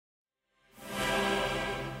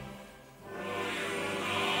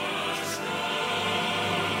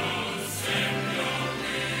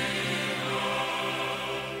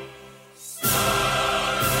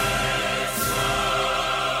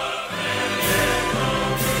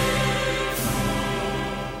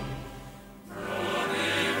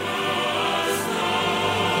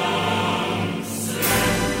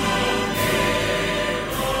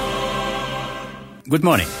Good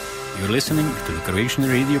morning. You're listening to the Croatian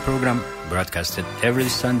radio program broadcasted every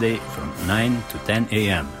Sunday from 9 to 10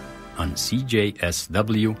 a.m. on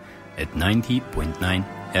CJSW at 90.9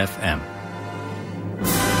 FM.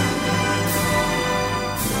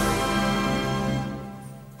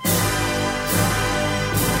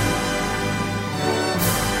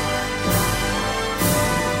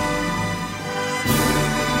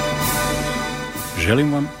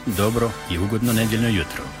 Želim vam dobro i ugodno nedjeljno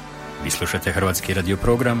jutro. Vi slušate Hrvatski radio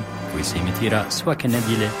program koji se imitira svake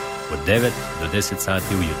nedjelje od 9 do 10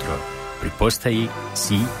 sati ujutro pri postaji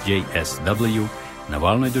CJSW na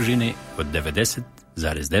valnoj dužini od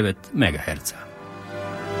 90,9 MHz.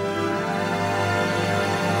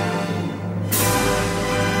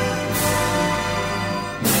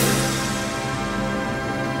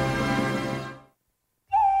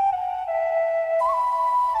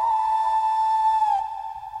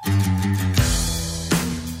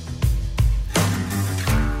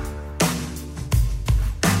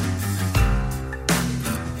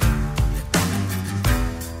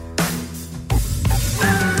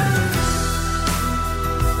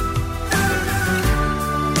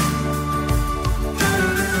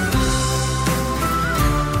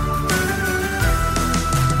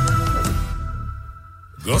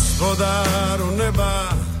 Gospodaru neba,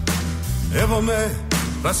 evo me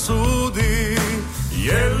pa sudi,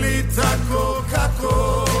 je li tako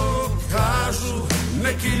kako kažu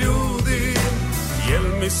neki ljudi, jel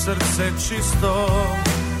mi srce čisto,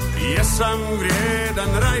 jesam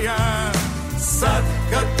vrijedan raja, sad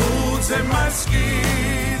kad put zemaljski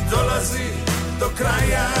dolazi do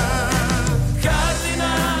kraja.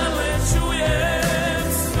 Kardinale, čujem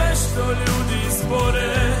sve što ljudi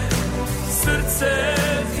zbore, srce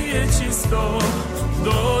ti je čisto,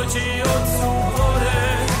 dođi Otcu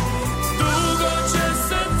gore. Dugo će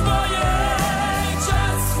se tvoje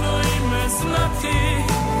časno ime znati,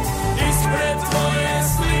 ispred tvoje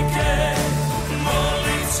slike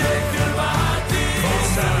molit će Hrvati. Ko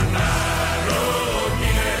za narod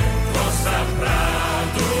gine, ko za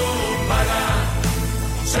pravdu pada,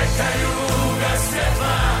 čekaju ga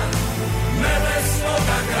svjetla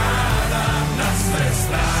nebesnoga grada na sve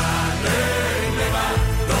strane.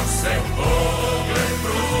 Se pogled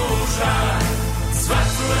pruža, sva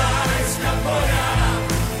Turajska polja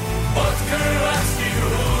od hrvatskih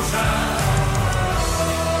ruža.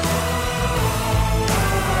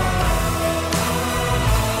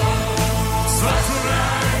 Sva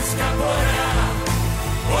Turajska polja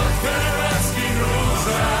od hrvatskih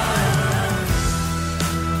ruža.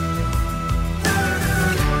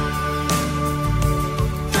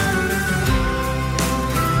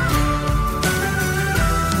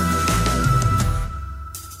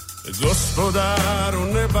 Gospodaru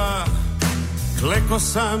neba, kleko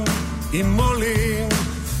sam i molim,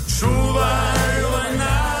 čuvaj ovaj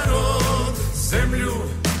narod, zemlju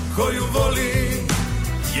koju volim,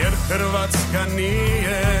 jer Hrvatska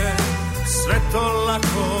nije sve to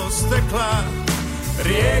lako stekla,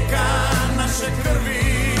 rijeka naše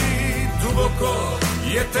krvi duboko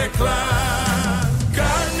je tekla.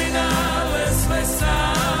 Kardinale, sve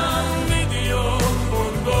sam vidio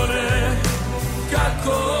od gore,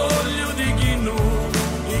 kako ljudi ginu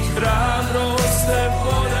i hrabro se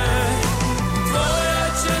bore. Tvoja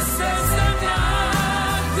će se zemlja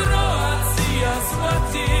Croatia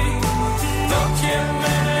zvati, dok je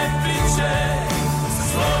mene biće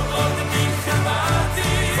slobodni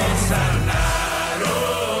Hrvati. Ko za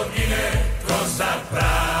narod gine, ko za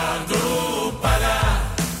pravdu pada,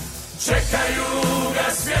 čekaju ga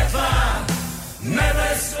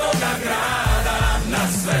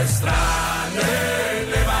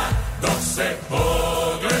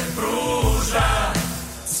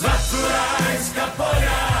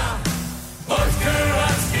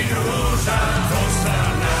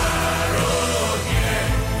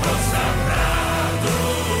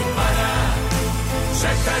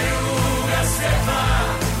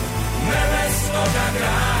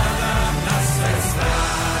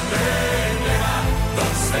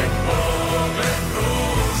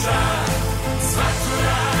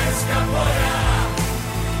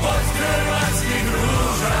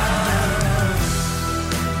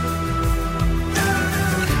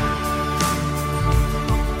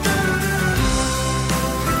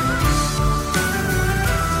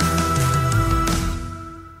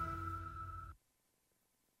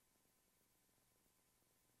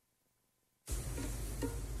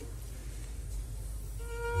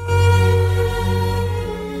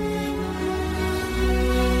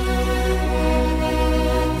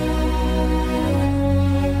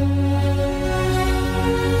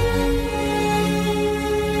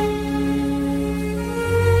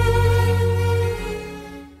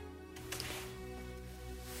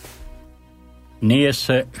Nije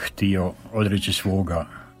se htio odreći svoga,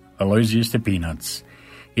 Alojzije Stepinac.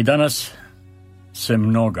 I danas se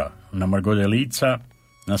mnoga namrgode lica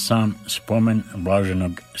na sam spomen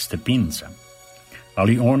blaženog Stepinca.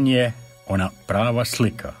 Ali on je ona prava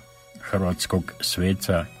slika hrvatskog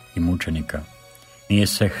sveca i mučenika. Nije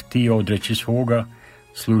se htio odreći svoga,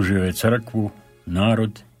 služio je crkvu,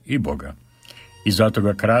 narod i Boga. I zato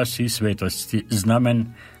ga krasi svetosti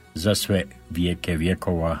znamen za sve vijeke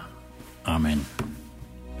vjekova. Amen.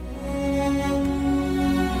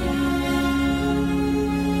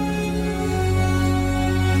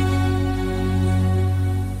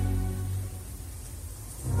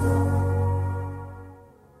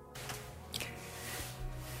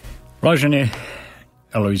 Blaženi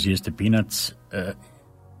Alojzije Stepinac,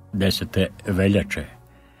 10. veljače.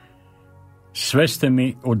 Sve ste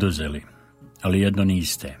mi oduzeli, ali jedno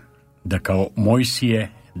niste, da kao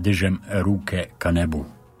Mojsije dižem ruke ka nebu.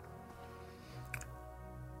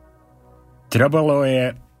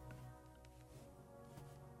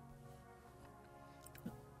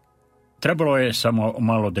 Trebalo je samo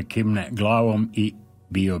malo da kimne glavom i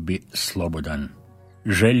bio bi slobodan.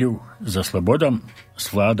 Želju za slobodom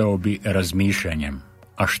svladao bi razmišljanjem.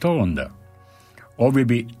 A što onda? Ovi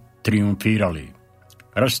bi triumfirali.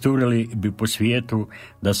 Rasturili bi po svijetu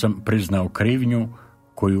da sam priznao krivnju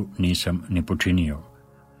koju nisam ni počinio.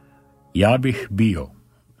 Ja bih bio,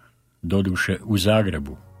 doduše u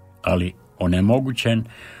Zagrebu, ali onemogućen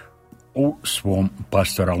u svom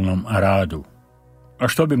pastoralnom radu. A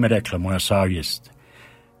što bi me rekla moja savjest?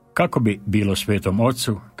 Kako bi bilo Svetom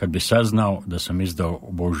Ocu kad bi saznao da sam izdao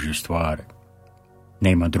Božju stvar?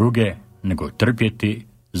 Nema druge nego trpjeti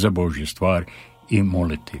za Božju stvar i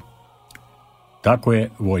moliti. Tako je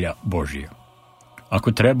volja Božja.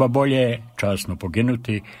 Ako treba, bolje je časno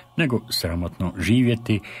poginuti nego sramotno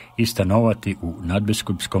živjeti i stanovati u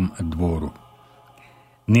nadbiskupskom dvoru.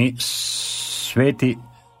 Ni sveti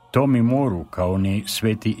Tomi Moru kao ni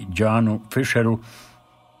sveti Đanu Fischeru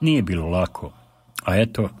nije bilo lako, a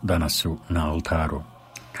eto danas su na oltaru.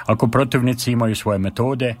 Ako protivnici imaju svoje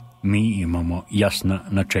metode, mi imamo jasna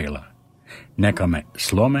načela. Neka me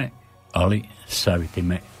slome, ali saviti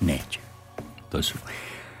me neće. To su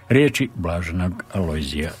riječi blaženog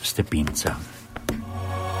Alojzija Stepinca.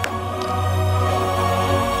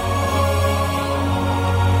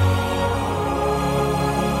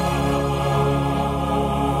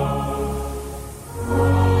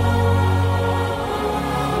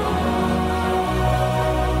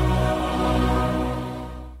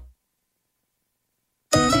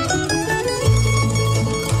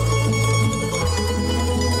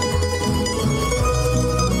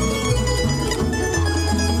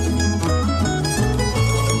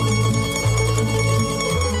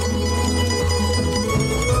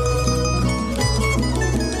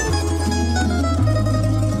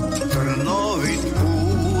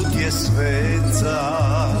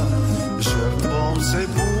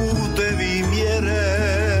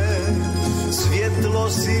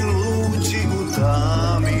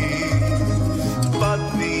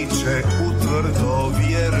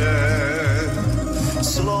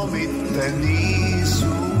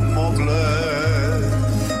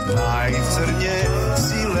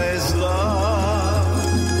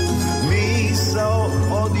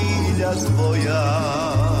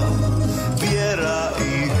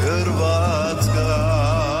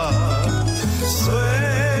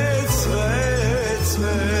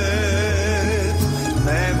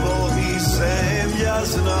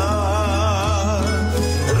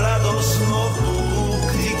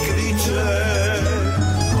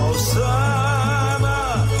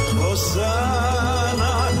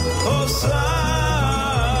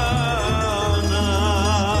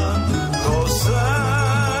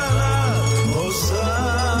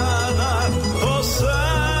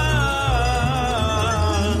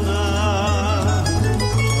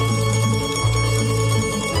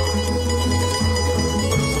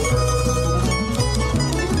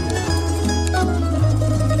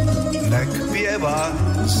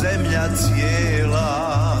 Zemlja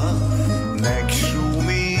cijela, nek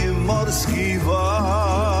šumi morski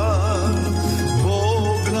val,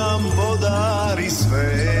 Bog nam podari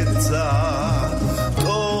sveca,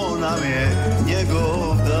 to nam je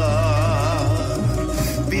njegov dar.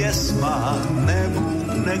 Pjesma nebu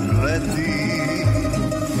nek leti,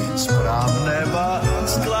 sprav neba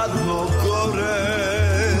skladno gore,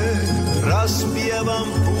 raspjevam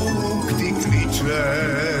puk ti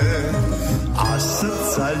kriče, a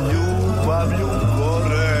srca ljubavlju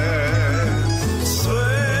gore.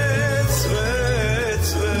 Svet, svet,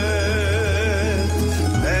 svet,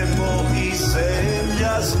 nebo i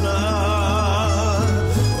zemlja zna,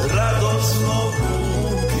 radosno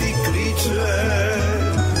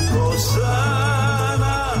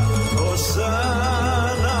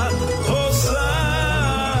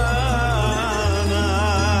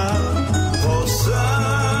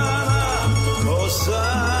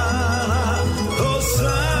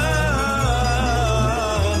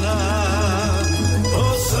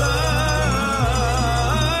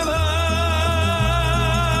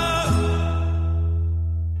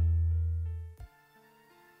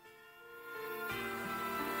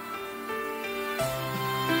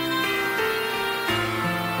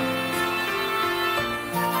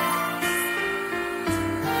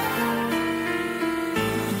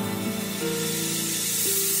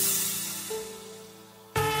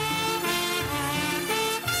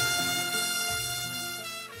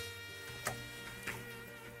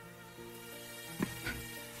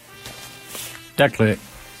Dakle,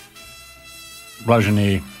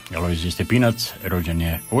 blaženi Alojzije Stepinac rođen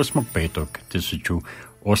je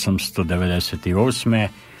 8.5.1898.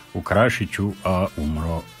 u Krašiću, a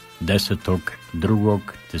umro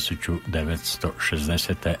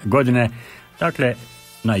 10.2.1960. godine. Dakle,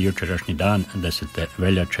 na jučerašnji dan 10.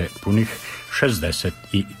 veljače punih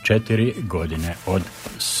 64 godine od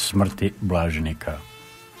smrti blaženika.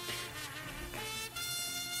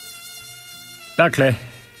 Dakle,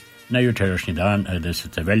 na jučerašnji dan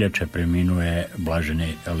 10. veljače preminuje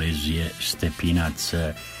blaženi Alojzije Stepinac.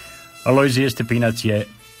 Alojzije Stepinac je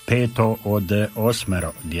 5. od 8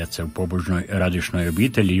 djece u pobožnoj radišnoj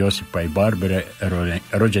obitelji Josipa i Barbere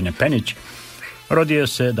rođene Penić. Rodio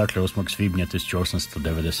se, dakle, 8. svibnja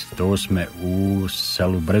 1898. u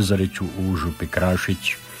selu Brezariću u župi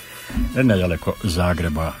Krašić, nedaleko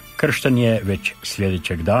Zagreba. Kršten je već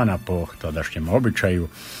sljedećeg dana po tadašnjem običaju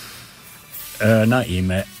na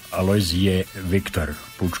ime Alojzije Viktor.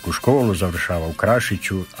 Pučku školu završava u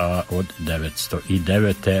Krašiću, a od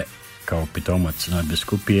 909. kao pitomac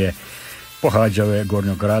nadbiskupije pohađao je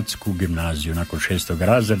Gornjogradsku gimnaziju. Nakon 6.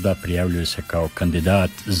 razreda prijavljuje se kao kandidat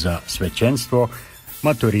za svećenstvo,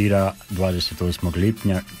 maturira 28.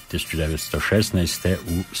 lipnja 1916.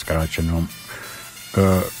 u skraćenom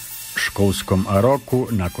školskom roku,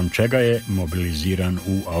 nakon čega je mobiliziran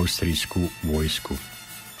u austrijsku vojsku.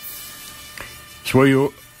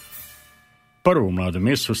 Svoju prvu mladu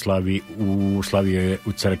misu slavio je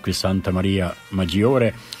u crkvi Santa Maria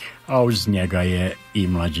Maggiore, a uz njega je i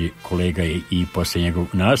mlađi kolega i poslije njegov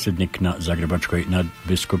nasljednik na Zagrebačkoj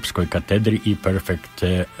nadbiskupskoj katedri i prefekt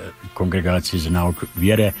kongregaciji za nauku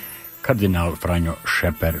vjere, kardinal Franjo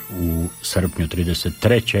Šeper. U srpnju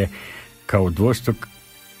 1933. kao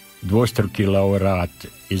dvostruki laureat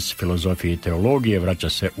iz filozofije i teologije vraća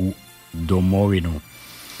se u domovinu.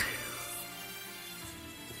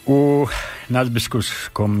 U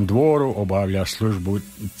nadbiskupskom dvoru obavlja službu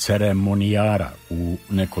ceremonijara u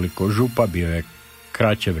nekoliko župa, bio je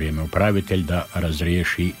kraće vrijeme upravitelj da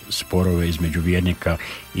razriješi sporove između vjernika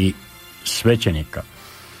i svećenika.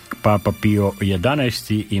 Papa Pio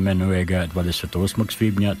XI imenuje ga 28.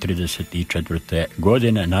 svibnja 1934.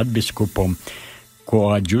 godine nadbiskupom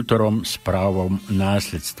koadjutorom s pravom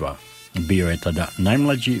nasljedstva. Bio je tada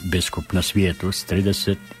najmlađi biskup na svijetu s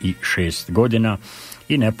 36 godina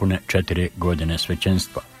i nepune 4 godine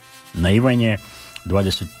svećenstva. Naivan je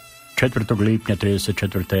 24. lipnja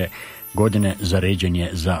 1934. godine zaređen je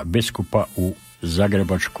za biskupa u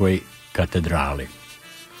Zagrebačkoj katedrali.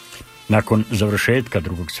 Nakon završetka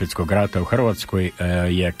Drugog svjetskog rata u Hrvatskoj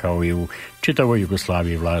je, kao i u čitavoj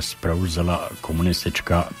Jugoslaviji, vlast preuzela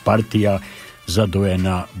komunistička partija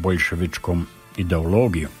zadojena boljševičkom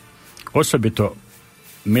ideologijom, osobito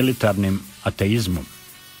militarnim ateizmom.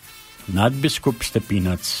 Nadbiskup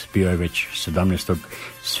Stepinac bio je već 17.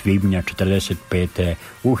 svibnja 1945.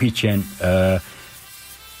 uhićen,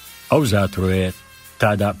 a u zatvoru je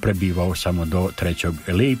tada prebivao samo do 3.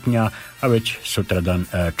 lipnja, a već sutradan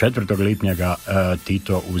 4. lipnja ga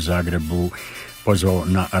Tito u Zagrebu pozvao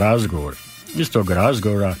na razgovor. Iz tog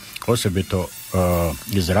razgovora, osobito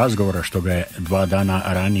iz razgovora što ga je 2 dana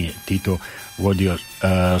ranije Tito vodio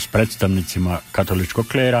s predstavnicima katoličkog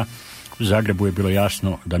klera, u Zagrebu je bilo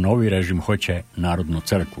jasno da novi režim hoće narodnu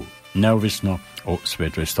crkvu, neovisno o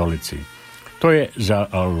Svetoj stolici. To je za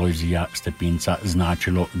Alojzija Stepinca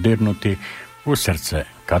značilo dirnuti u srce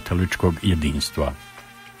katoličkog jedinstva.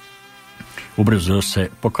 Ubrzo se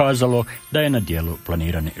pokazalo da je na djelu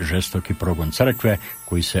planirani žestoki progon crkve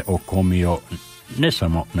koji se okomio ne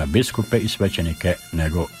samo na biskupe i svećenike,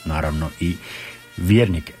 nego naravno i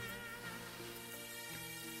vjernike.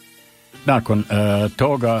 Nakon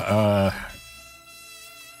toga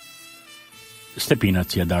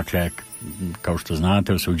Stepinac je, dakle, kao što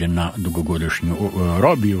znate, osuđen na dugogodišnju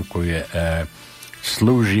robiju koju je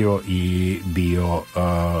služio i bio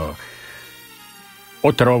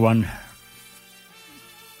otrovan,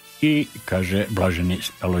 i kaže blaženi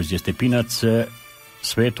Alojzije Stepinac,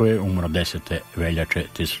 sveto je umro 10. veljače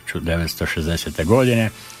 1960. godine,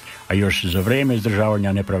 a još za vrijeme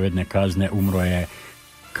izdržavanja nepravedne kazne umro je,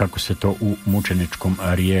 kako se to u mučeničkom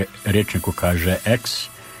rječniku kaže, ex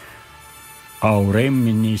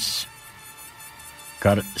aureminis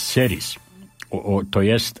carceris, to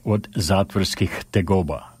jest od zatvorskih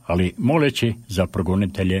tegoba, ali moleći za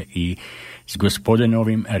progonitelje i s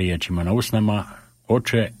Gospodinovim riječima na usnama: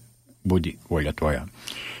 Oče, budi volja tvoja.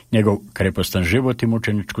 Njegov krepostan život i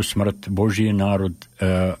mučeničku smrt Božji narod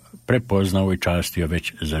prepoznao i častio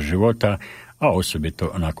već za života, a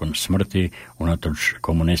osobito nakon smrti, unatoč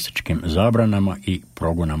komunističkim zabranama i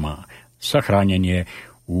progonama, sahranjen je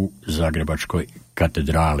u Zagrebačkoj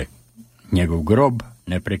katedrali. njegov grob,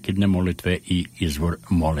 neprekidne molitve i izvor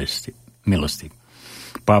milosti.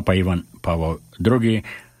 Papa Ivan Pavao II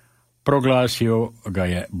proglasio ga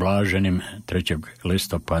je blaženim 3.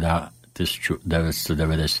 listopada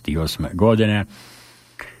 1998. godine,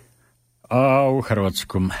 a u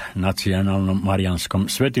Hrvatskom nacionalnom marijanskom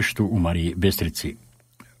svetištu u Mariji Bistrici,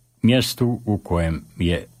 mjestu u kojem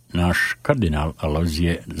je naš kardinal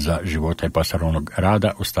Alojzije za života i pastoralnog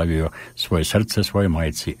rada ostavio svoje srce svojoj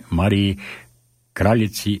majci Mariji,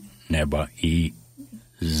 kraljici neba i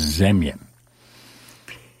zemlje.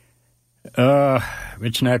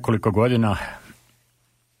 Već nekoliko godina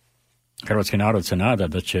hrvatski narod se nada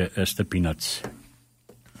da će Stepinac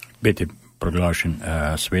biti proglašen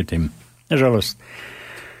svetim. Nažalost,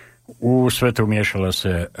 u sve to umiješala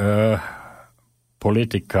se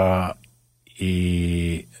politika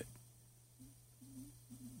i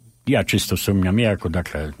ja čisto sumnjam, iako,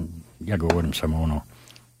 dakle, ja govorim samo ono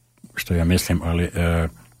što ja mislim, ali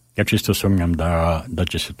ja čisto sumnjam da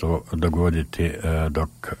će se to dogoditi dok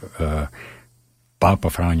Papa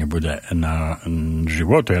Franjo bude na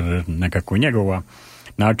životu, jer nekako njegova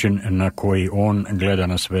način na koji on gleda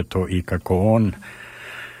na sve to i kako on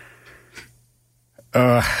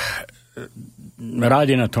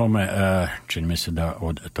radi na tome, čini mi se da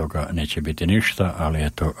od toga neće biti ništa, ali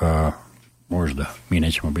eto, možda mi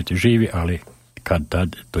nećemo biti živi, ali kad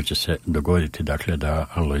tad to će se dogoditi, dakle, da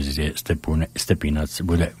Alojzije Stepinac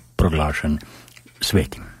bude proglašen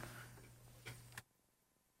svetim.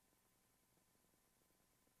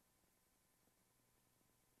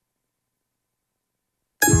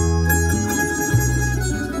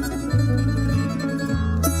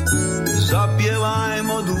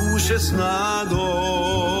 Zapjevajmo duše snagom,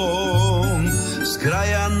 s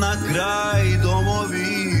kraja na kraj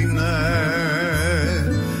domovine,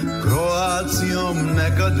 Croacijom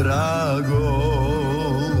neka drago,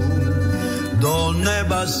 do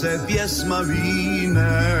neba se pjesma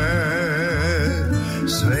vine,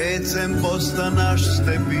 svecem posta naš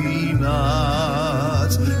Stepinac,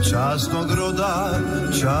 časnog roda,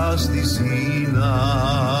 časti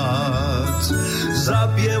sinac.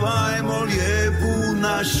 Zapjevajmo lijepu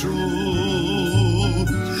našu,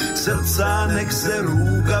 srca nek se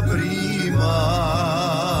ruka prima,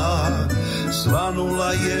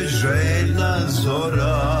 svanula je željna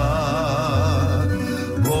zora,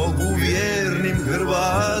 Bogu vjernim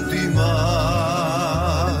Hrvatima,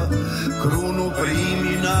 krunu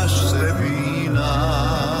primi naš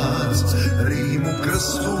Stepinac, Rimu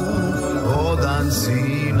krstu odan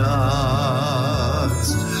sinac.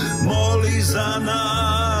 Moli za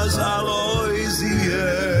nas,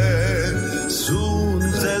 Alojzije,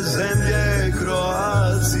 sunce zemlje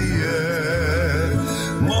Croacije.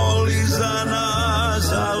 Moli za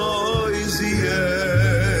nas, Alojzije,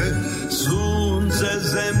 sunce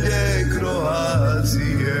zemlje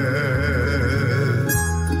Croacije.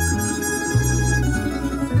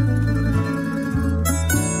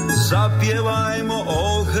 Zapjevajmo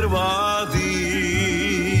o Hrvati,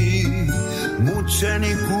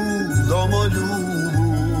 mučeniku domoljubu,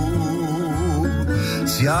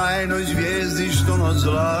 sjajnoj zvijezdi što noć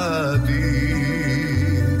zlati,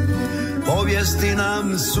 povijesti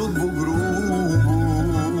nam sudbu grubu,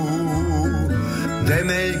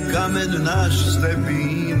 temelj kamen naš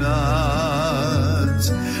Stepinac,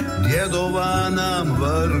 djedova nam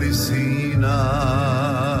vrli sinac.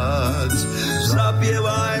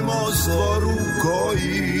 Zapjevajmo stvoru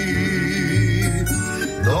koji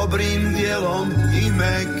dobrim dijelom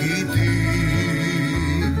ime kiti,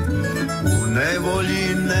 u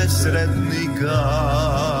nevolji nesretnika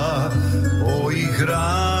o ih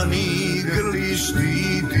hrani grli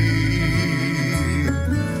štiti.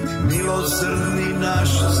 Milosrdni naš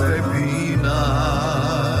Stepinac,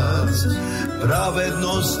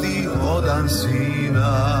 pravednosti odan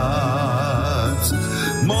sinac.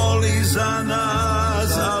 Moli za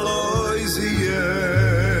nas, Alojzije,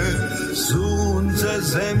 sunce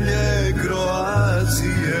zemlje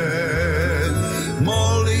Croacije.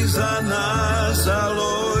 Moli za nas,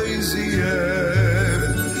 Alojzije,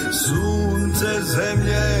 sunce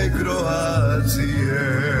zemlje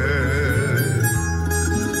Croacije.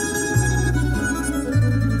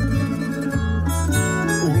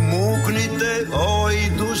 Umuknite, oj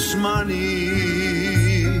dušmani,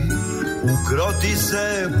 ukroti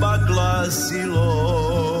se pakla silo,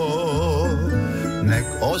 nek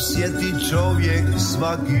osjeti čovjek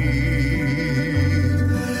svaki,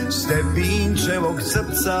 Stepinčevog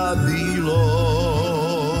srca bilo.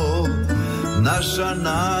 Naša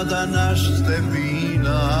nada, naš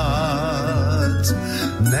Stepinac,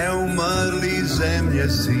 neumrli zemlje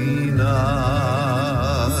sinac.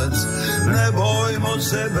 Ne bojmo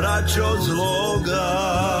se, braćo, zloga,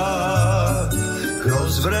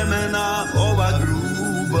 kroz vremena ova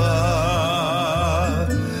gruba,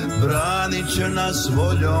 branit će nas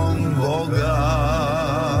voljom Boga.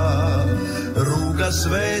 Ruka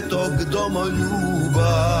svetog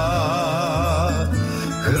domoljuba,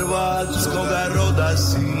 hrvatskoga roda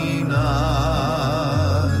sinac,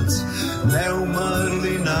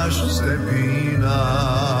 neumrli naš Stepinac.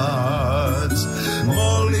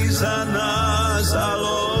 Moli za nas,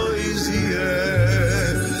 Alojzije,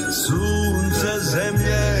 sunce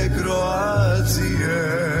zemlje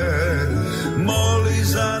Croacije. Moli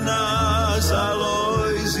za nas,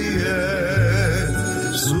 Alojzije,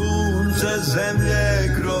 sunce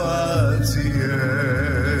zemlje Croacije.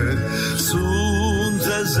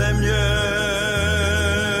 Sunce zemlje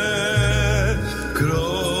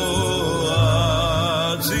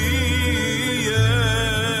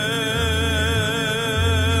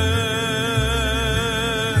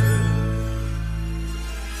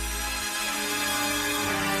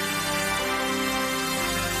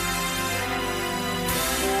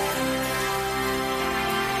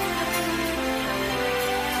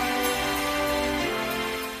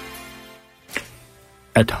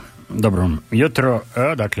Eto, dobro jutro,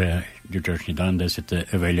 dakle, jučerašnji dan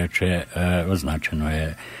 10. veljače označeno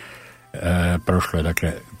je, prošlo je,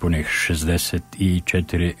 dakle, punih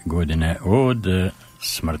 64 godine od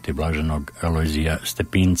smrti blaženog Alojzija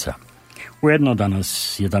Stepinca. Ujedno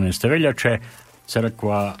danas 11. veljače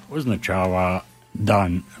crkva označava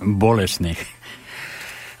dan bolesnih.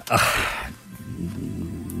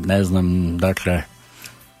 Ne znam, dakle,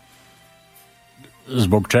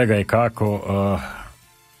 zbog čega i kako,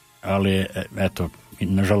 ali eto,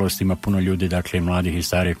 nažalost ima puno ljudi, dakle mladih i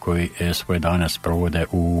starih, koji svoje dane provode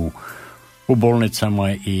u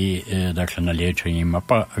bolnicama i dakle na liječenjima,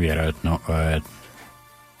 pa vjerojatno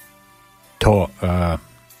to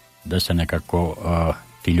da se nekako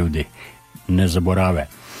ti ljudi ne zaborave.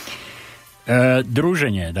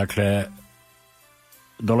 Druženje, dakle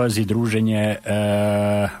dolazi druženje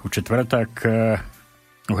u četvrtak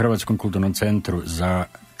u Hrvatskom kulturnom centru za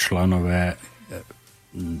članove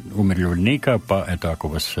umirovljenika, pa eto, ako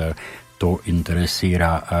vas to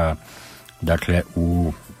interesira, dakle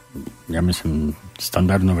u, ja mislim,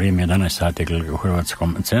 standardno vrijeme 11 sati u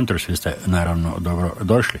Hrvatskom centru, svi ste naravno dobro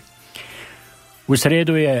došli. U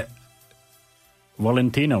srijedu je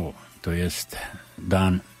Valentinovo, to jest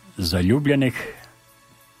dan zaljubljenih,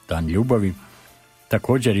 dan ljubavi.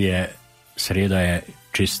 Također je srijeda je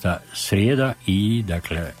čista srijeda i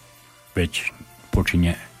dakle već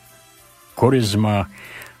počinje Korizma,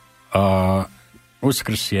 a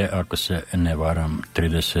Uskrs je, ako se ne varam,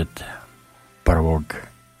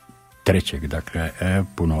 31.3. Dakle,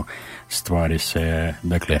 puno stvari se,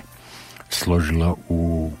 dakle, složilo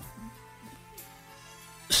u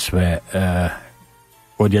sve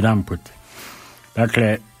odjedanput.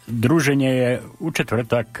 Dakle, druženje je u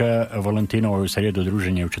četvrtak, Valentinovo je u srijedu,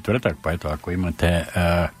 druženje je u četvrtak, pa eto,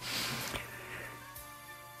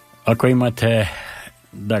 ako imate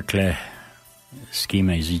dakle s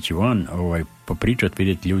kime izići van, popričat,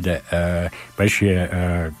 vidjeti ljude, baš je,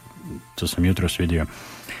 to sam jutros vidio,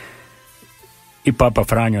 i Papa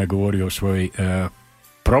Franjo je govorio o svojoj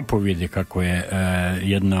propovjedi kako je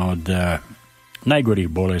jedna od najgorih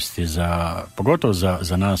bolesti, pogotovo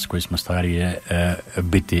za nas koji smo starije,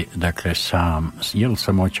 biti, dakle,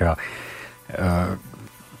 samoća.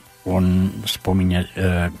 On spominje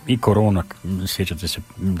i korona, sjećate se,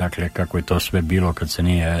 dakle, kako je to sve bilo kad se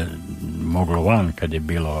nije moglo van, kad je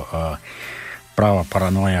bilo prava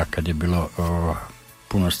paranoja, kad je bilo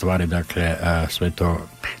puno stvari, dakle, sve to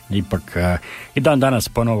ipak i dan danas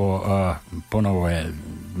ponovo je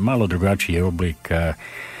malo drugačiji oblik,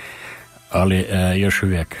 ali još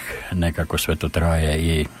uvijek nekako sve to traje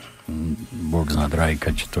i Bog zna dragi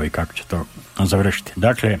kad će to i kako će to završiti.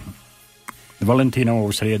 Dakle, Valentinovo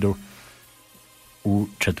u srijedu, u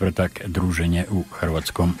četvrtak druženje u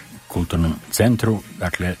Hrvatskom kulturnom centru.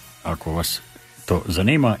 Dakle, ako vas to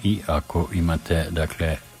zanima i ako imate,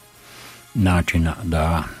 dakle, načina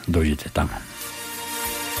da dođete tamo.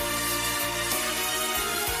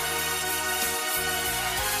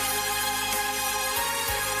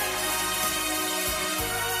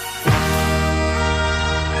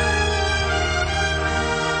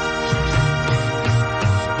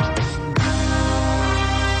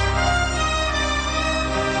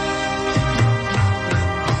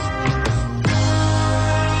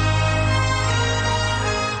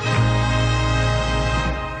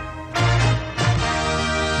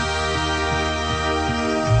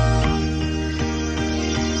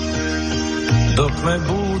 Dok me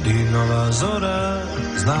budi nova zora,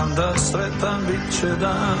 znam da sretan bit će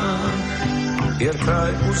dan, jer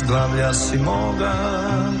kraj uzglavlja si moga,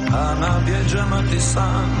 a na bjeđama ti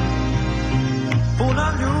san.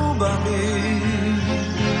 Puna ljubavi,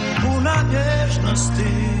 puna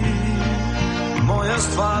nježnosti, moja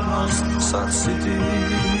stvarnost sad si ti.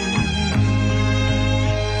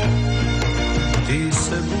 Ti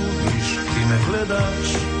se budiš, ti me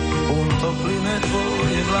gledaš, pun topline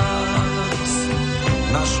tvoj glas.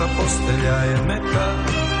 Naša postelja je meka,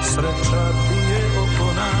 sreća ti je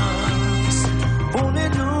oko nas. Puni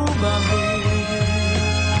ljubavi,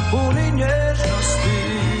 puni nježnosti,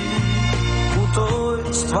 u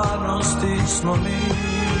toj stvarnosti smo mi.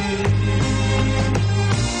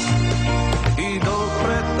 I dok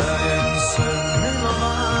predajem se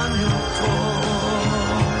milovanju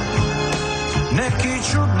tvoj, neki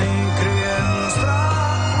čudni krijen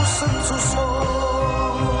strah u srcu svom.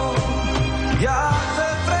 Ja te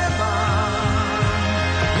trebam,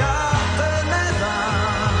 ja te ne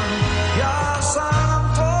dam, ja sam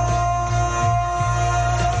tvoj.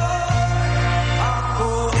 Ako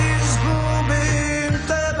izgubim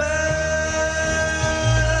tebe,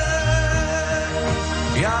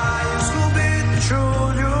 ja izgubit ću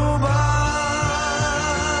ljubav,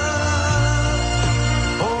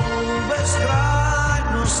 ovu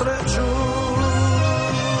beskrajnu sreću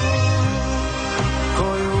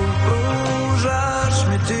koju pružaš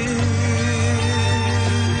mi ti.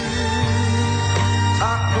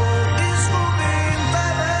 Ako izgubim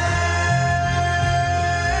tebe,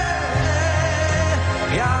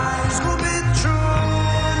 ja izgubit ću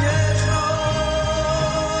nježnost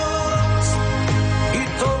i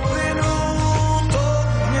toplinu tog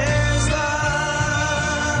gnjezda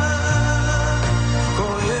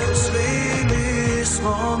koje svi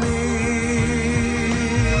bismo mi.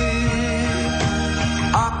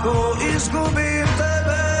 Ako izgubim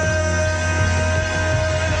tebe,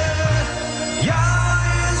 ja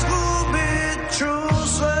izgubit ću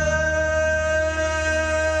sve.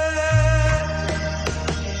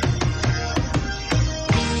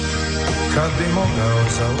 Kad bi mogao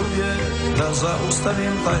zauvijek da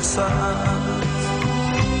zaustavim taj sat,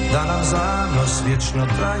 da nam zanos vječno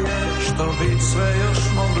traje, što bi sve još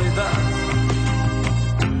mogli dat.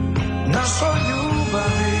 Našoj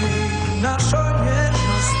ljubavi, našoj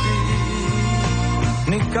nježnosti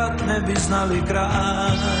nikad ne bi znali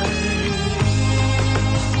kraj.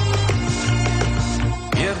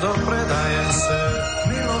 Jer dok predajem se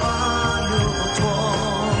milovanju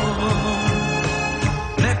tvom,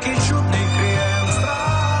 neki čudni krijen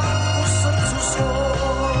strah u srcu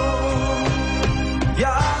svom.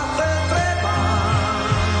 Ja te trebam,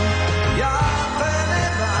 ja te ne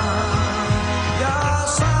dam, ja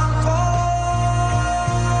sam tvoj.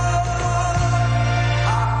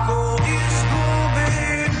 Ako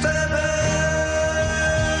izgubim tebe,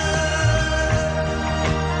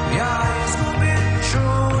 ja izgubit ću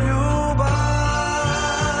ljubav,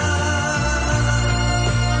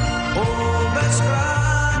 ovu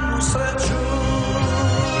beskrajnu sreću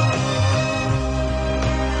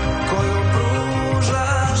koju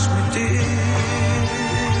pružaš mi ti.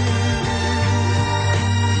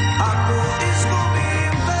 Ako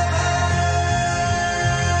izgubim tebe,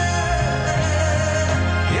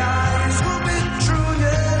 ja izgubit ću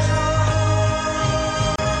nježnost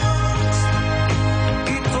i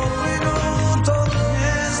toplinu tog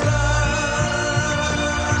gnjezda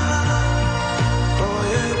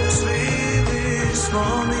koje svi bismo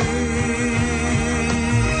mi.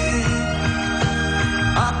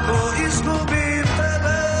 Ako izgubim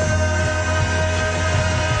tebe,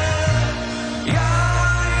 ja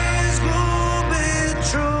izgubit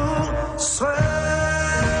ću sve.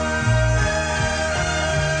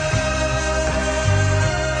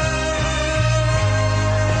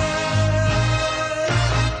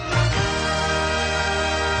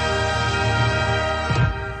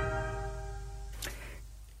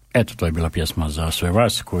 Eto, to je bila pjesma za sve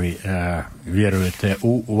vas koji vjerujete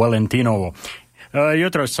u Valentinovo.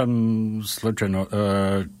 Jutro sam slučajno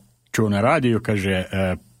čuo na radiju, kaže,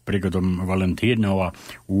 prigodom Valentinova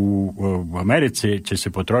u Americi će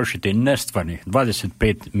se potrošiti nestvarnih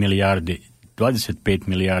 25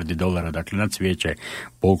 milijardi dolara, dakle na cvijeće,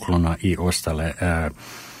 poklona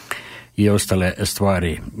i ostale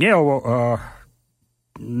stvari. Je ovo,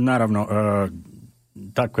 naravno,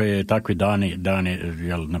 takvi dani,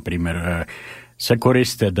 jel, na primjer, se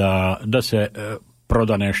koriste da se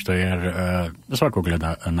proda nešto, jer svako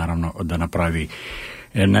gleda, naravno, da napravi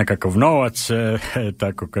nekakav novac.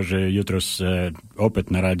 Tako kaže jutros opet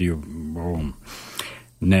na radiju,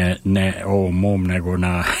 ne ovom mom, nego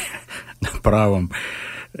na pravom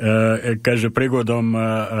Kaže, prigodom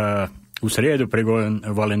u srijedu, prigodom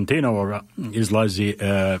Valentinovoga, izlazi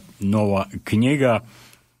nova knjiga,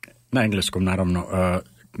 na engleskom naravno,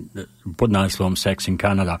 pod naslovom Sex in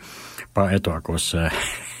Canada. Pa eto, ako se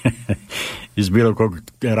iz bilo kog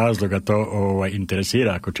razloga to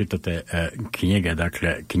interesira, ako čitate knjige,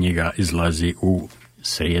 dakle, knjiga izlazi u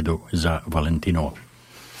srijedu za Valentinovo.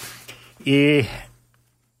 I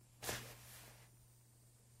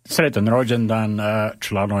sretan rođendan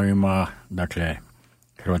članovima, dakle,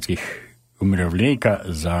 hrvatskih umirovljenika,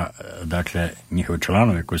 za, dakle, njihove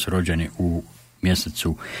članove koji su rođeni u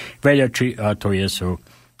mjesecu veljači, a to jesu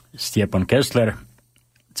Stjepan Kessler,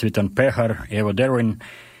 Cvitan Pehar, Evo Dervin,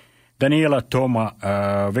 Daniela Toma,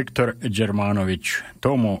 Viktor Đermanović,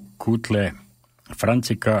 Tomo Kutle,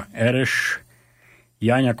 Francika Ereš,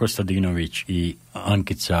 Janja Kostadinović i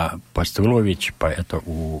Ankica Pastulović. Pa eto,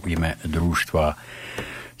 u ime društva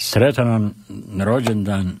sretan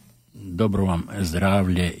rođendan, dobro vam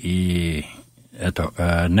zdravlje i eto,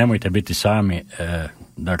 nemojte biti sami,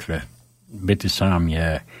 dakle, biti sam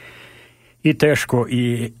je i teško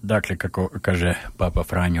i, dakle, kako kaže Papa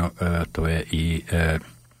Franjo, to je i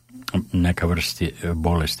neka vrsti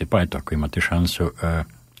bolesti. Pa eto, ako imate šansu,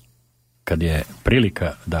 kad je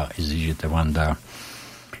prilika da iziđete van, da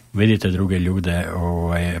vidite druge ljude,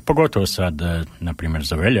 pogotovo sad, na primjer,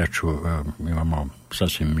 za veljaču, imamo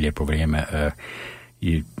sasvim lijepo vrijeme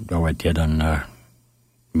i ovaj tjedan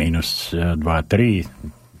minus 2-3,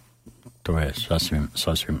 to je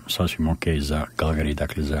sasvim ok za Calgary,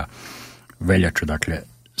 dakle za veljaču, dakle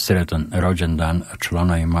sretan rođendan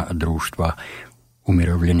članovima društva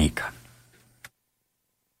umirovljenika.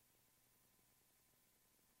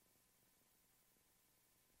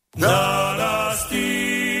 Danas ti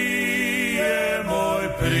je moj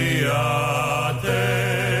prijatelj,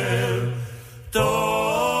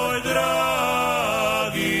 tvoj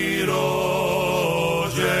dragi rođendan.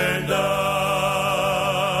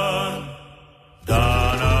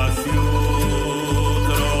 Danas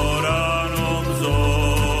jutro ranom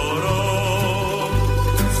zorom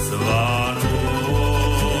svanuo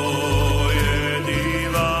je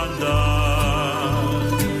divan dan.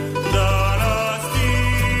 Danas ti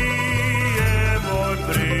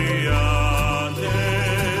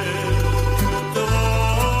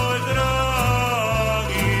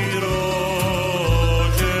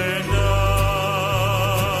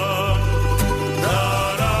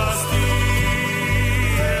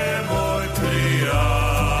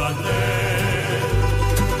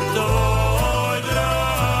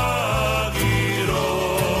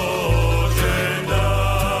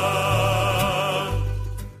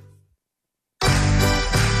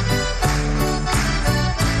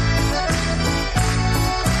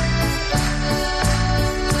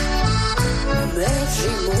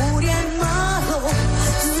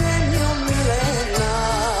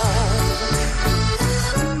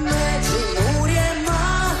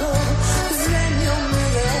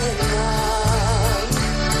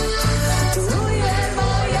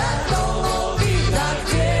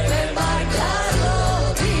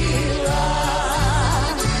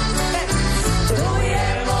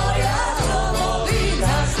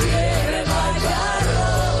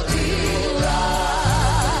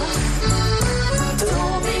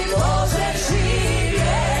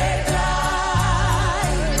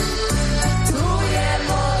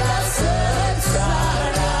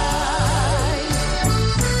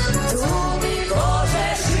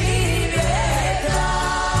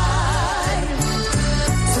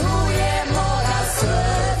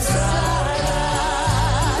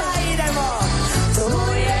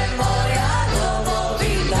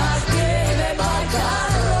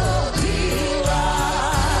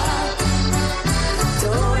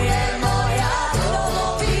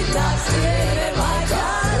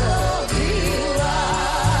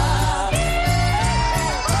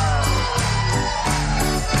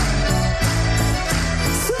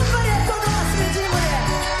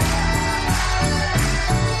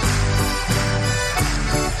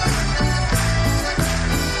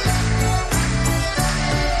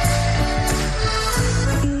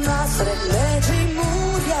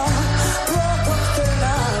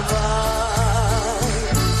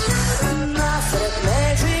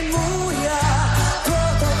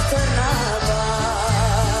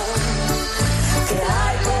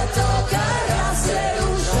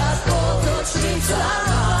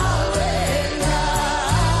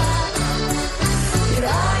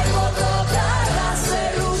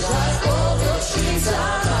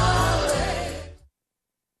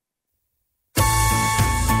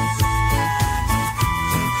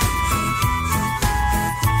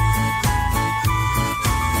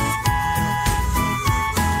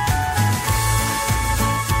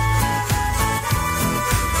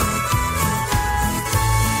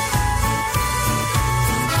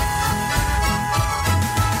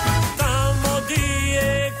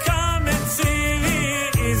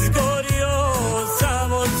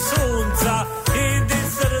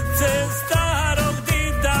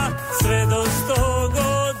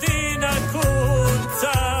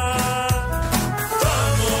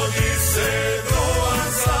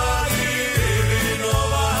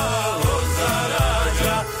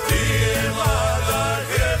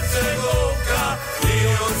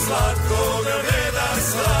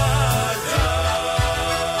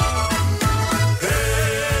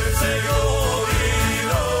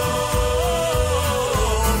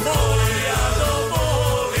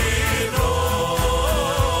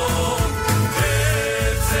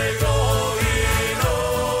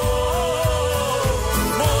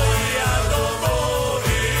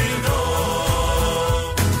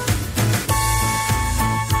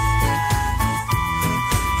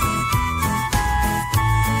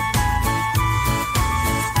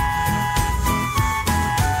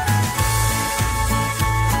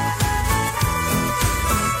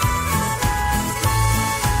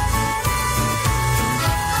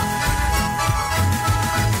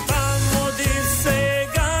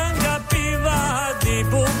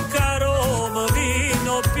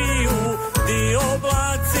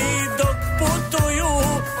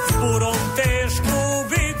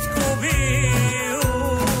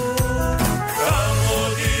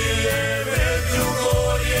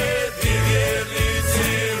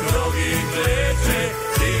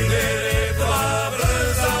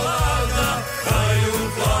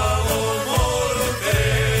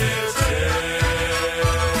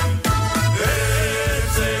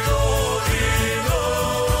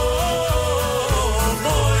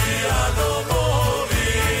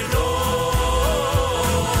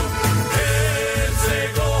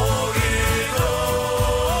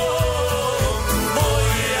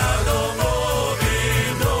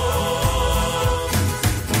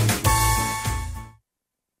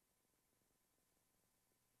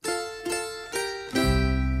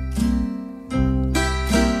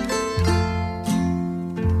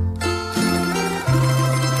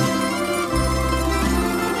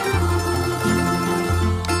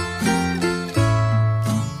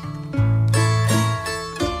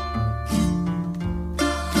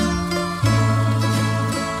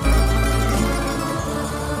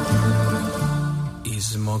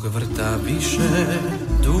više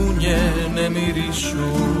dunje ne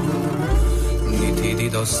mirišu, niti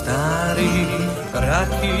dido stari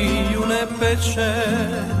rakiju ne peče,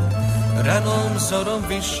 ranom zorom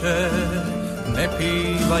više ne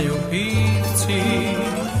pivaju pivci,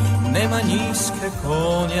 nema njiske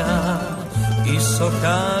konja i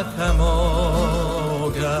sokaka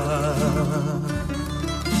moga.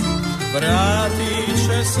 Vratit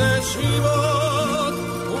će se život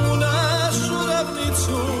u našu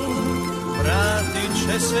ravnicu, vratit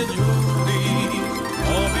će se ljudi,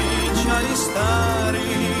 običaji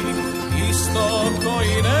stari, isto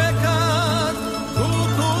koji nekad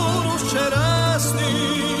kukuruz će rasti,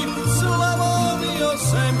 Slavonijo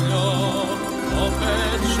zemljo,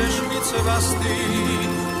 opet ćeš mi cvasti,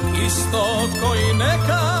 isto koji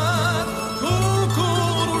nekad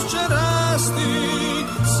kukuruz će rasti,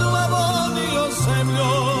 Slavonijo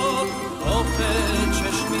zemljo, opet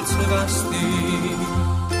ćeš mi cvasti.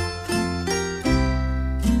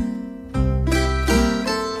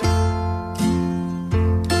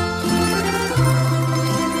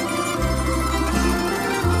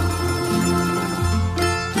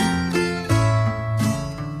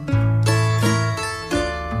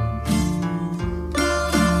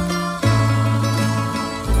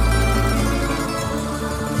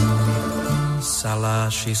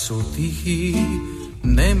 Salaši su tihi,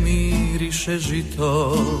 ne miriše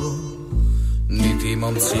žito, niti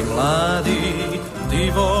momci mladi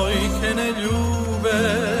divojke ne ljube,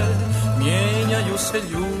 mijenjaju se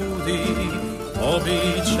ljudi,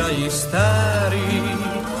 običaji stari,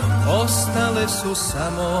 ostale su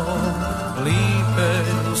samo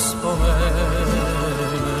lipe uspomene.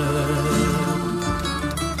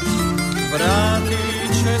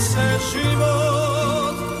 Vratit će se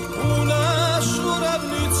život u našu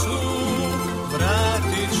ravnicu,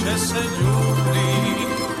 vratit će se ljudi,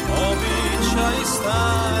 običaji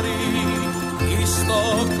stari,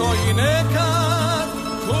 isto koji nekad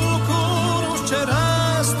kukuruz će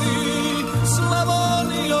rasti,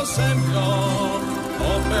 Slavonijo zemljo,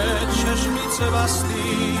 opet ćeš mi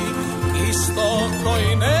cvasti, isto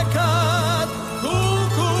koji nekad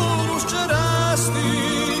kukuruz će rasti,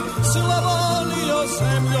 Slavonijo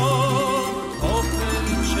zemljo, opet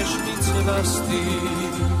ćeš mi cvasti.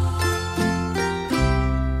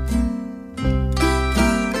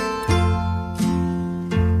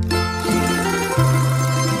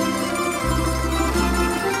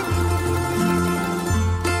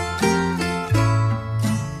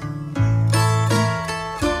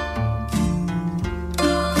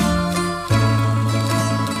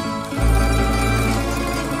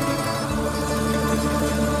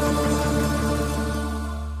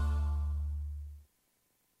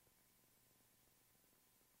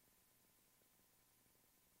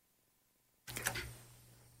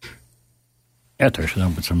 Eto, još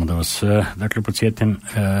jedan put samo da vas podsjetim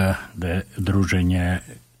da je druženje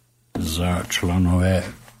za članove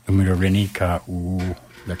umirovljenika u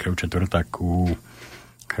četvrtak u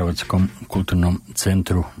Hrvatskom kulturnom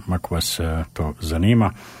centru, ako vas to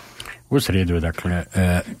zanima. U srijedu je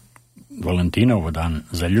Valentinovo, dan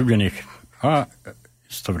zaljubljenih, a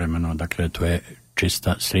istovremeno to je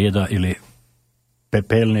čista srijeda ili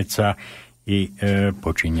pepelnica i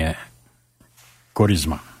počinje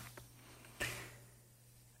korizma.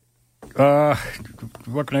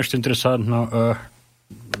 Ovako nešto interesantno,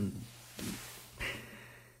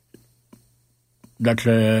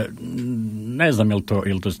 ne znam je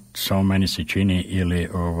li to samo meni se čini ili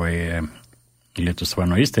je to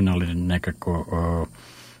stvarno istina, ali nekako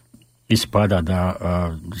ispada da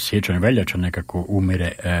siječanj veljača nekako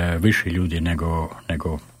umire više ljudi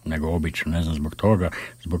nego obično, ne znam zbog toga,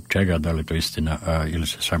 zbog čega, da li to istina ili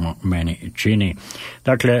se samo meni čini.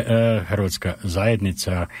 Hrvatska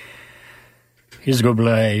zajednica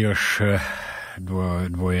izgubila je još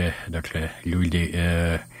dvoje ljudi,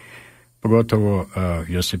 pogotovo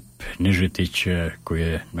Josip Nižetić koji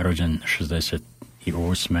je rođen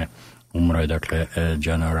 68. umro je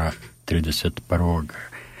januara 31.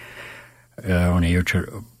 On je jučer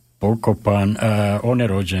pokopan. On je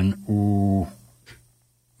rođen u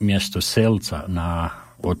mjestu Selca na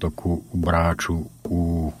otoku u Braču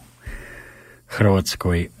u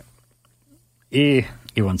Hrvatskoj. I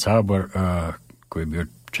Ivan Cabor koji je bio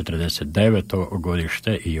 49.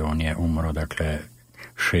 godište i on je umro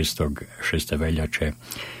 6. veljače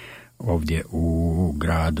ovdje u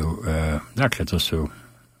gradu. To su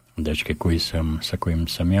dečke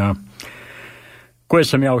koje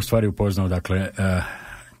sam ja u stvari upoznao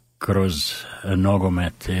kroz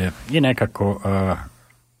nogomet i nekako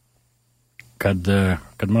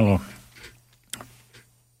kad malo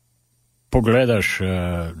pogledaš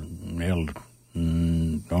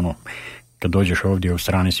kad dođeš ovdje u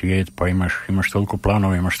strani svijet, pa imaš toliko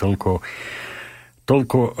planova, imaš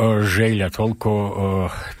toliko želja,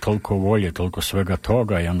 toliko volje, toliko svega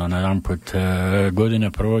toga i onda najedanput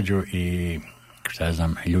godine prođu i šta ja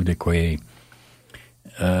znam, ljudi koji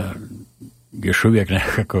još uvijek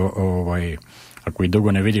nekako ako i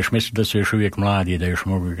dugo ne vidiš, misliš da su još uvijek mladi i da još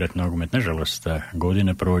mogu igrati nogomet. Nažalost,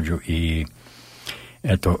 godine prođu i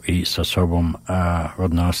eto i sa sobom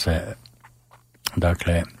odnose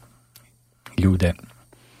dakle ljude.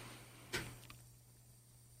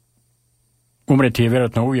 Umreti je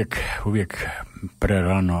vjerojatno uvijek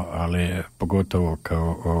prerano, ali pogotovo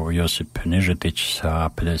kao Josip Nežetić sa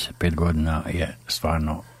 55 godina je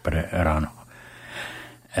stvarno prerano.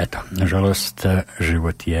 Eto, nažalost,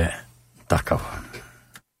 život je takav.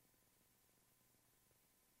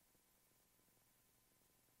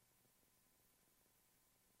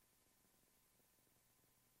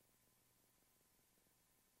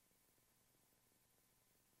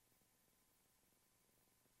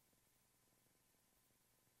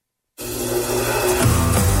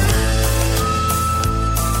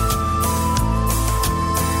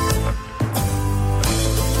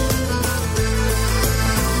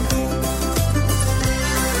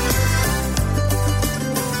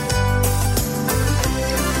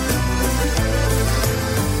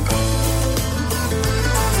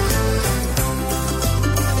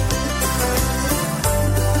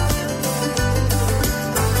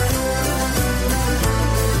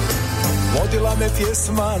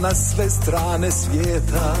 Pjesma na sve strane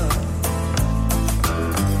svijeta,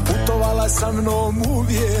 putovala sa mnom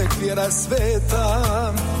uvijek vjera sveta.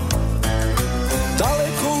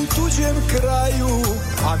 Daleko u tuđem kraju,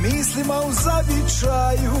 a mislima u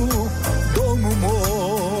zavičaju, domu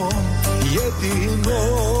mom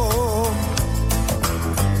jedinom.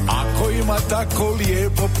 Ako ima tako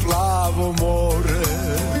lijepo plavo more,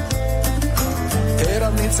 te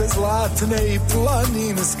ravnice zlatne i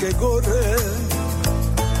planinske gore,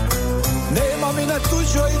 nema mi na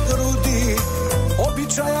tuđoj grudi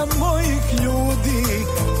običaja mojih ljudi,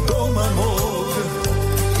 doma mog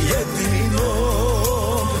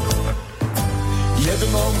jedinog.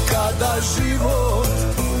 Jednom kada život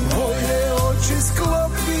moje oči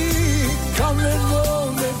sklopi,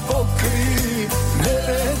 kamenom me pokri,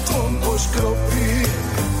 neretvom poškropi,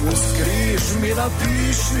 uz križ mi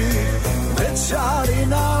napiši,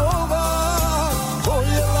 večarina ova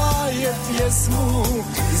voljela je pjesmu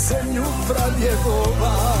i zemlju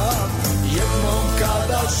pradjedova. Jednom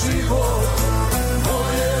kada život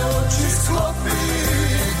moje oči sklopi,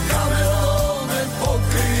 kamenom me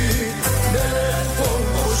pokri, neretvom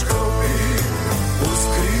poškropi, uz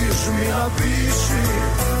križ mi napiši,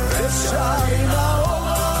 večarina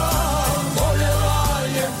ova voljela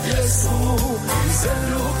je pjesmu i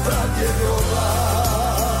zemlju pradjedova.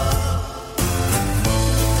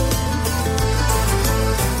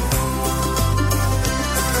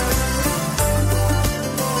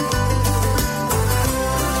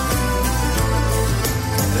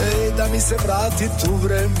 Da mi se vratit u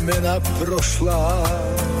vremena prošla,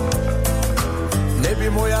 ne bi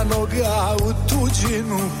moja noga u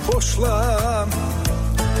tuđinu pošla,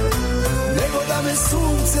 nego da me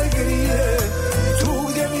sunce grije tu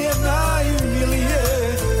gdje mi je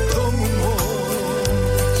najmilije, domu mom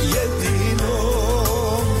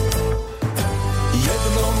jedinom.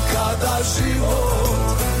 Jednom kada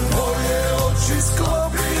život moje oči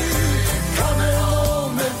sklopi,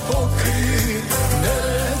 kamenom me pokri,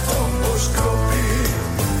 neretom poškropi,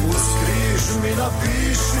 uz križ mi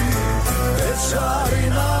napiši,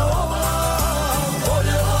 večarina ova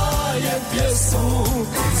voljela je pjesmu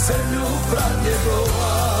i zemlju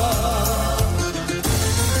pradjedova.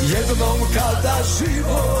 Jednom kada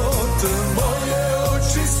život moje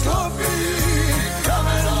oči sklopi,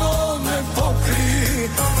 kamenom me pokri,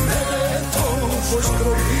 neretom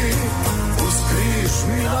poškropi, uz križ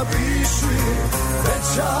mi napiši,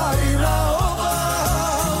 večarina ova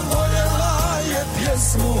voljela je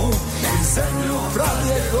pjesmu i zemlju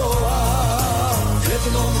pradjedova.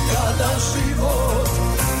 Jednom kada život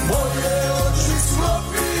moje oči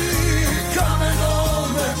sklopi, kamenom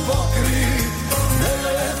me pokri,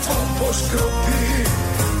 neretvom poškropi,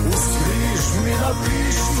 uz križ mi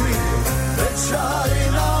napiši,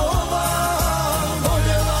 večarina ova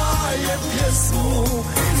voljela je pjesmu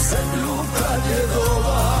i zemlju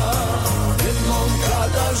pradjedova. Jednom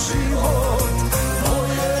kada život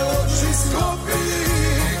moje oči sklopi,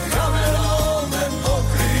 kamenom me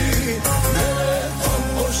pokri, neretvom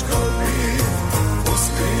poškropi, uz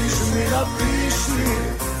križ mi napiši,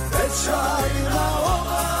 večarina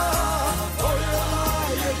ova voljela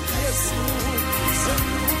je pjesmu i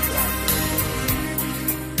zemlju pradjedova.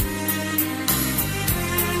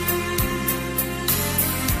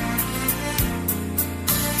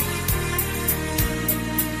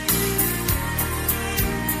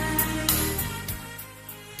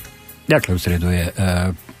 Dakle, u sredu je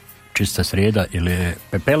čista srijeda ili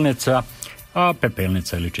pepelnica, a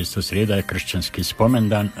pepelnica ili čista srijeda je kršćanski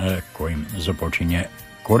spomendan kojim započinje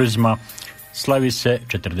korizma. Slavi se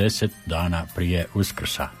 40 dana prije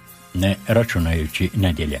Uskrsa, ne računajući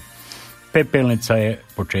nedjelje. Pepelnica je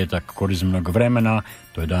početak korizmnog vremena,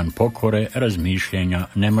 to je dan pokore, razmišljenja,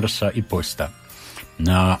 nemrsa i posta.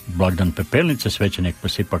 Na blagdan pepelnice svećenik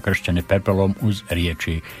posipa kršćane pepelom uz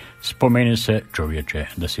riječi: spomeni se, čovječe,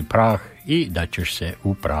 da si prah i da ćeš se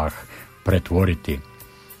u prah pretvoriti.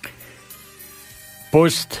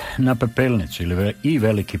 Post na pepelnicu i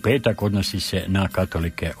veliki petak odnosi se na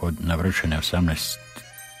katolike od navršene 18.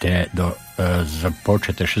 do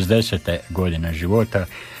započete 60. godine života,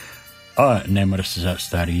 a nemrs za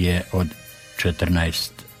starije od 14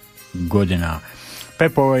 godina.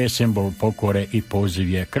 Pepovo je simbol pokore i poziv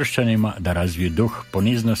je kršćanima da razviju duh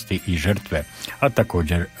poniznosti i žrtve, a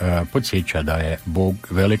također podsjeća da je Bog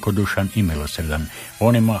velikodušan i milosrdan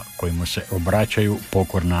onima koji mu se obraćaju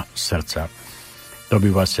pokorna srca.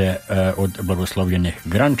 Dobiva se od blagoslovljenih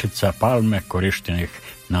grančica, palme korištenih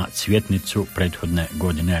na cvjetnicu prethodne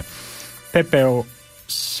godine. Pepeo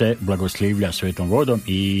se blagoslivlja svetom vodom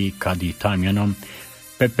i kadi tamjanom.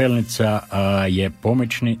 Pepelnica je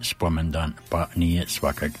pomoćni spomendan, pa nije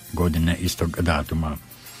svake godine istog datuma.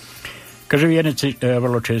 Kaže, vjernici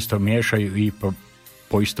vrlo često miješaju i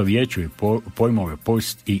poistovjećuju pojmove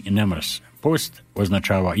post i nemrs. Post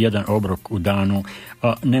označava jedan obrok u danu,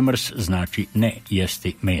 a nemrs znači ne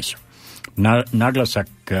jesti meso. Naglasak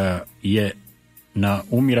je na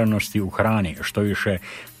umiranosti u hrani, što više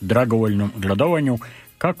dragovoljnom gladovanju,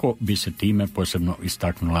 kako bi se time posebno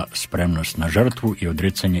istaknula spremnost na žrtvu i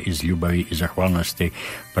odricanje iz ljubavi i zahvalnosti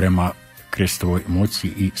prema Kristovoj muci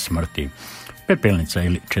i smrti. Pepelnica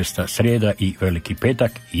ili česta srijeda i veliki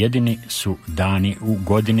petak jedini su dani u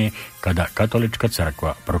godini kada katolička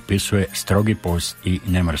crkva propisuje strogi post i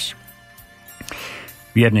nemrs.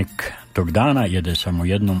 Vjernik tog dana jede samo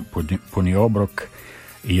jednom puni obrok,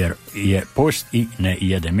 jer je post i ne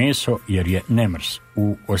jede meso, jer je nemrs.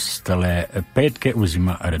 U ostale petke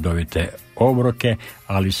uzima redovite obroke,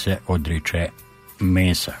 ali se odriče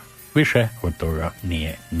mesa. Više od toga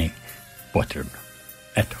nije ni potrebno.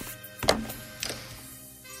 Eto.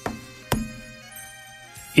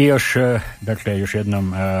 I još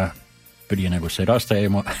jednom, prije nego se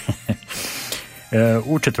rastajemo,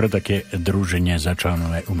 u četvrtak je druženje za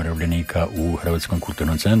članove umirovljenika u Hrvatskom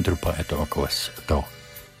kulturnom centru, pa eto, ako vas to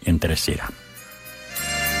interesira.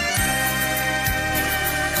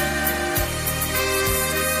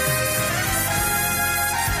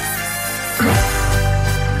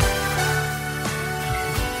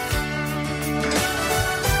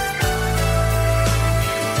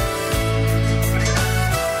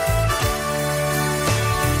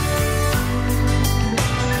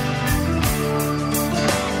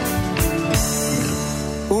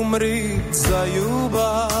 Umri za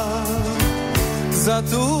ljubav, za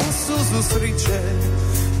tu suzu sriće,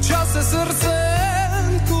 čas se srce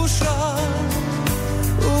kuša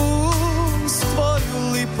uz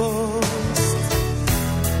tvoju lipost,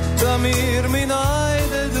 da mir mi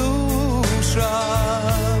najde duša.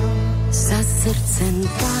 Sa srcem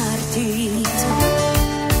partit,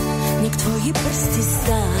 nek tvoji prsti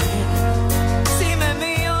stare, zime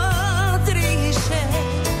mi odriše,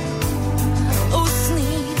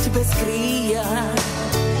 usnit bez krija,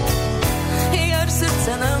 jer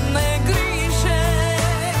srce nam ne griše.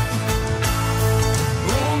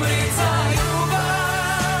 Umri za ljubav,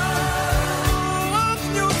 u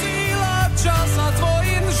ognju tila časa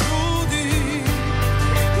tvojim žudi,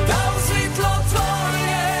 da u svitlo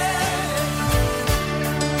tvoje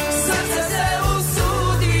srce se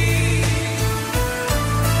usudi,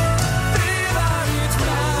 privanit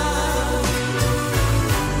prav.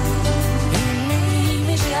 I ni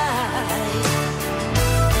mi žaj,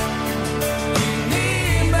 i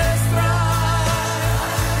ni bez strah.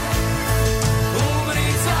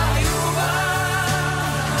 Umri za ljubav,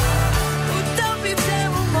 utopim se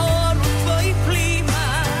u moru tvojih plima,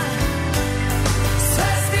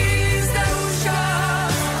 svesti izde uša,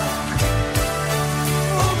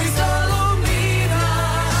 umjesto lumina,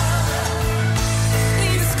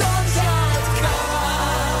 iskončat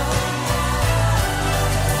kraj.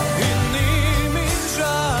 I ni mi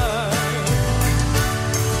žaj,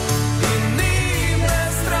 i ni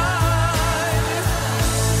bez strah.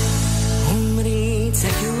 Umri za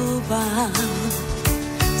ljubav,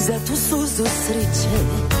 za tu suzu sreće,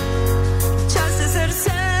 čas se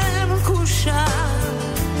srcem kuša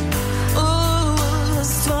uz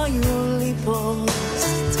tvoju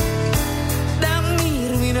lipost, da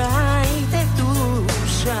mir mi najde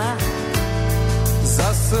duša.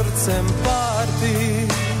 Za srce srcem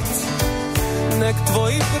partic, nek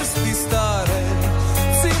tvoji prsti stare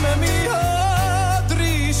cime mi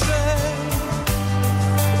odriše,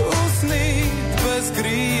 usni bez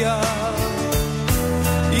grija,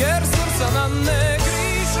 jer srca nam ne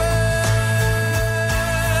griše.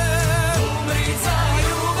 Umri za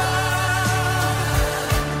ljubav,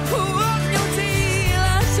 u ognju ti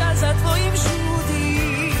laša za tvojim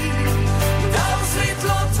žudi, da u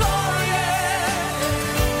svjetlo tvoje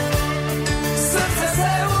srce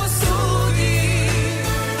se usudi,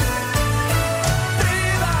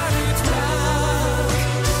 privanit mrak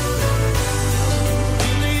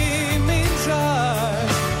ili mi žaj,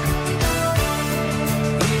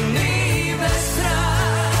 ili me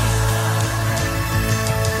strah.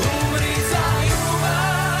 Umri za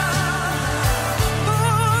ljubav,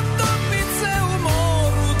 utopit se u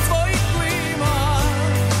moru tvojih klima,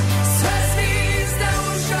 sve zvizde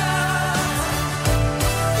užat,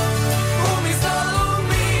 umjesto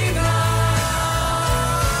lumina,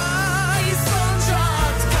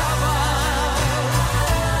 iskončat kaval.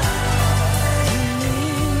 Ili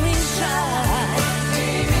mi žaj,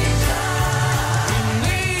 ili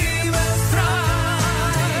me strah.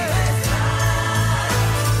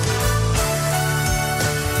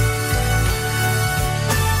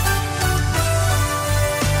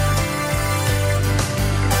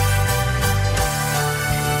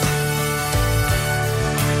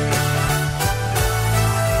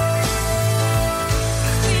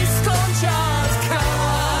 Iskončat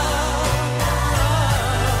kaval.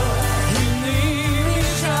 Ili mi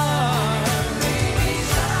žaj,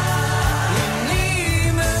 ili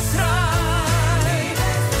me strah.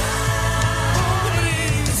 Umri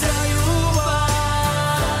za ljubav,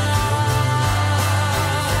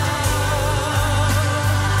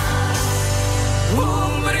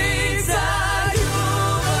 umri za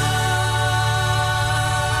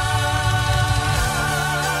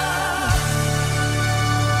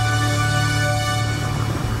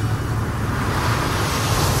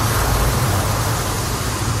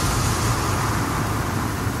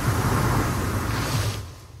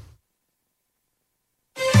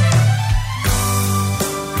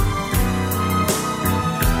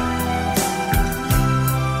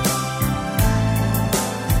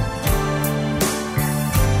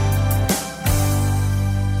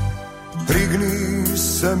Prigni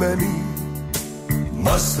se meni,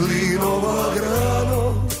 maslinova grano,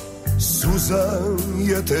 suza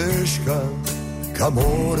je teška, ka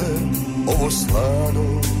more ovo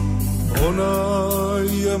slano. Ona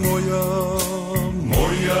je moja,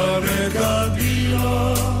 moja neka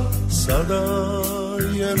bila, sada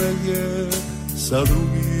je negdje sa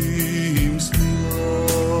drugim snima.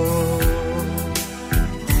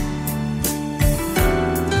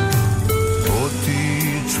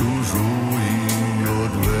 Potiču žuji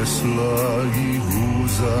od vesla i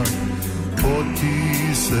guza,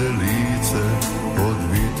 poti se lice od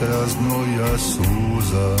vitra znoja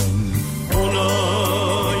suza. Ona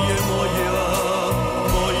je moja,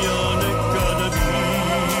 moja nekada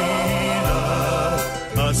bila,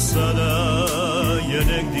 a sada je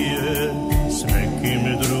negdje s nekim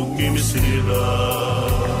drugim snila.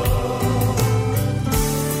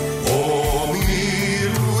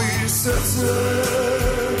 Pomiruj srce,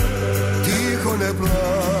 tiho ne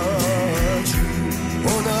plaći,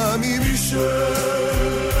 ona mi više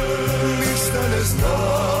ništa ne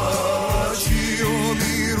znači.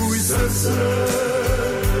 Pomiruj srce,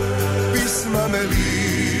 pisma me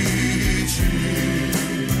liči,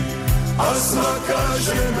 a svaka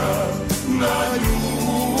žena na nju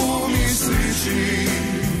mi sliči,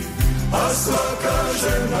 a svaka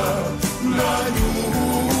žena na nju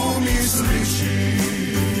mi sliči.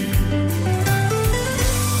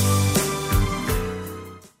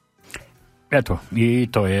 Eto, i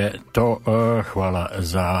to je to. Hvala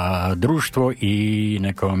za društvo i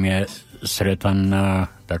neka vam je sretan,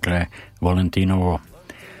 dakle, Valentinovo.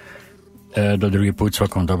 Do drugi put,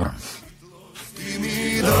 svakom dobro. Ti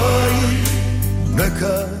mi daj,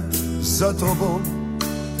 neka za tobom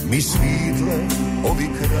mi svitle ovi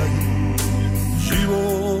kraji.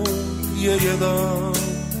 Život je jedan,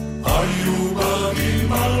 a ljubavi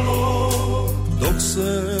malo, dok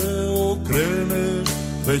se okreneš,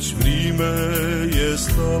 već vrijeme je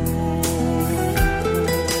stalo.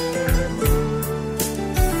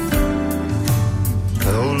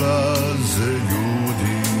 Prolaze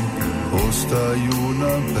ljudi, ostaju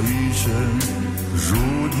nam priče,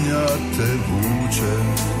 žudnja te vuče,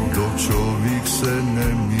 dok čovjek se ne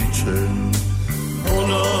miče.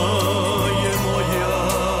 Ona je moja,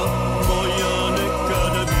 moja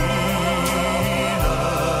nekada bila,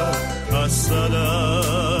 a sada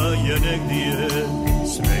je negdje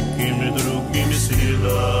s nekim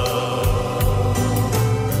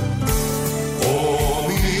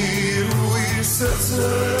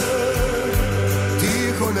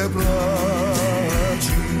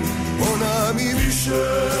plaći, ona mi više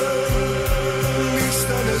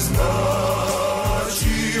ništa ne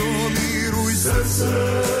znači. Umiruj srce,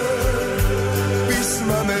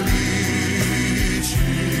 pisma me liči,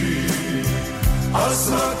 a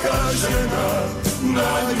svaka žena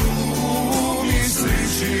na nju mi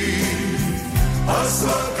sliči, a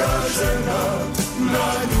svaka žena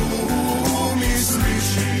na nju